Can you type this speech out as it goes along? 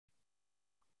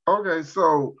Okay,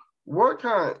 so what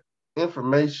kind of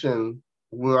information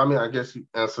will, I mean, I guess you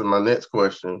answered my next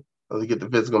question. You get the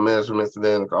physical measurements and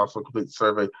then also complete the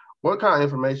survey. What kind of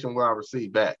information will I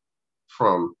receive back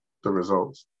from the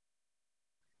results?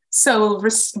 So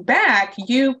back,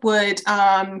 you would, there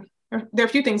are a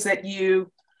few things that you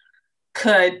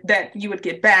would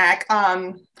get back.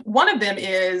 One of them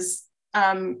is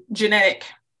genetic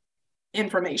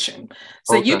information.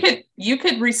 So Okay. you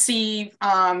could receive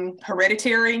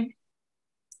hereditary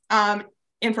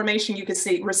information. You could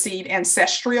receive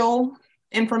ancestral Mhm.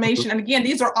 information. And again,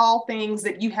 these are all things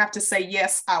that you have to say,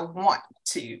 yes, I want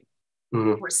to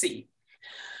Mhm. receive.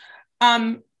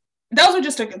 Um,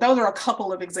 those are a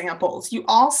couple of examples. You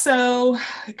also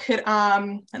could,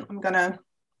 and I'm gonna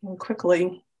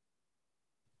quickly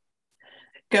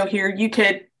go here. You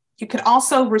could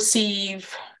also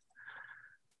receive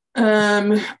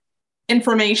um,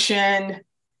 information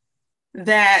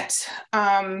that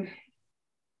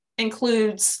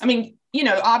includes, I mean,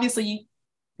 obviously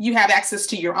you have access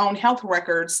to your own health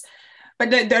records,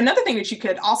 but another thing that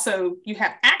you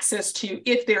have access to,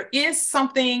 if there is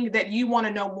something that you want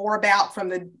to know more about from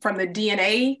the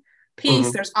DNA piece,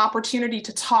 Mhm. there's opportunity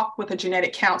to talk with a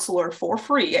genetic counselor for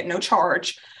free at no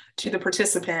charge to the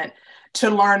participant to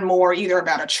learn more either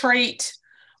about a trait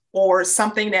or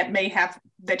something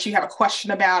that you have a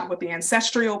question about with the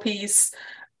ancestral piece.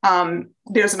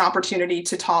 There's an opportunity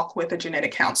to talk with a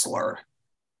genetic counselor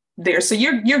there. So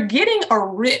you're getting a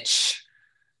rich,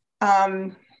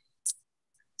 um,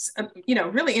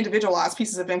 really individualized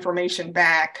pieces of information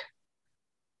back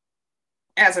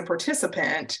as a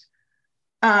participant.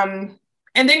 And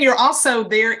then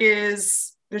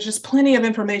there's just plenty of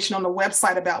information on the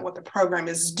website about what the program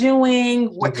is doing,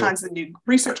 what Okay. kinds of new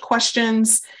research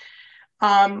questions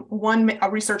a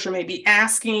researcher may be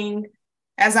asking.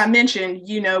 As I mentioned,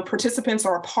 participants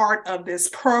are a part of this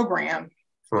program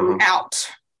Mhm.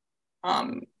 throughout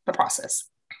the process.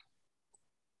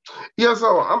 Yeah,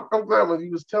 so I'm glad when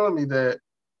you was telling me that.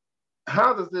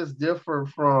 How does this differ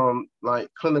from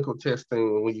like clinical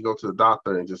testing when you go to the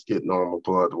doctor and just get normal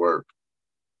blood work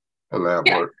and lab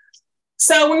Yeah. work?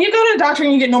 So when you go to the doctor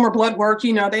and you get normal blood work,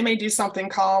 they may do something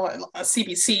called a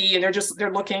CBC, and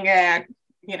they're looking at,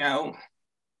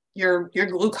 your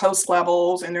glucose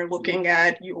levels, and they're looking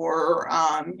at your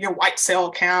white cell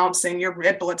counts and your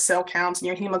red blood cell counts and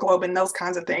your hemoglobin, those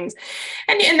kinds of things.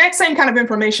 And that same kind of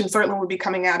information certainly would be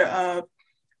coming out of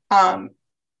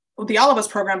the All of Us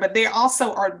program, but they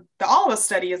also are the All of Us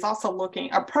study is also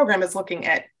our program is looking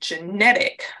at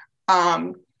genetic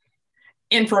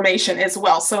information as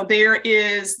well. So there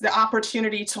is the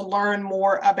opportunity to learn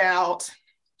more about,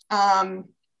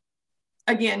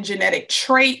 again, genetic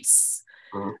traits,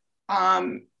 Mhm.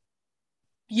 um,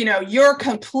 your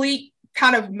complete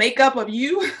kind of makeup of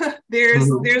you.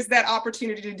 Mhm. There's that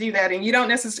opportunity to do that, and you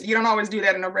don't always do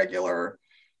that in a regular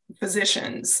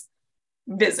physician's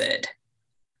visit.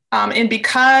 And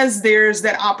because there's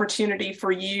that opportunity for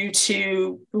you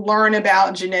to learn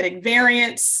about genetic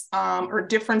variants or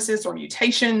differences or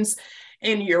mutations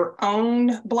in your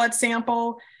own blood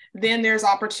sample, then there's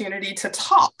opportunity to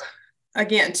talk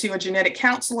again to a genetic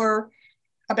counselor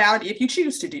about it if you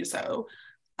choose to do so,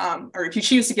 or if you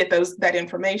choose to get that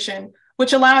information,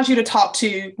 which allows you to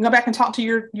go back and talk to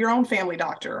your own family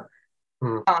doctor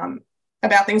Mhm.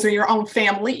 about things, or your own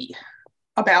family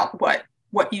about what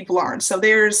you've learned. So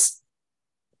there's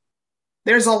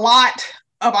a lot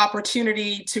of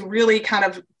opportunity to really kind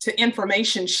of to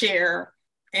information share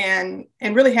and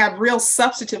really have real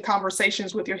substantive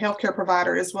conversations with your healthcare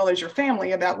provider as well as your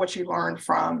family about what you learned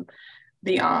from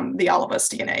the All of Us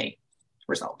DNA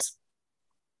results.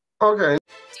 Okay.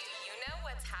 Do you know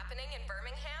what's happening in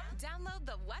Birmingham? Download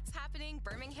the What's Happening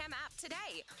Birmingham app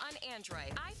today on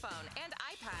Android, iPhone, and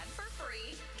iPad for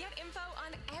free. Get info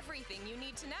on everything you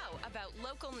need to know about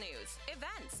local news,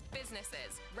 events,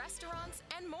 businesses, restaurants,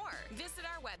 and more. Visit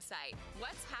our website,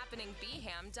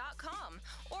 what'shappeningbham.com,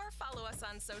 or follow us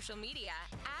on social media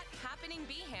at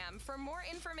happeningbham for more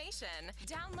information.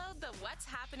 Download the What's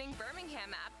Happening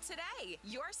Birmingham app today,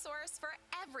 your source for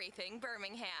everything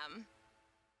Birmingham.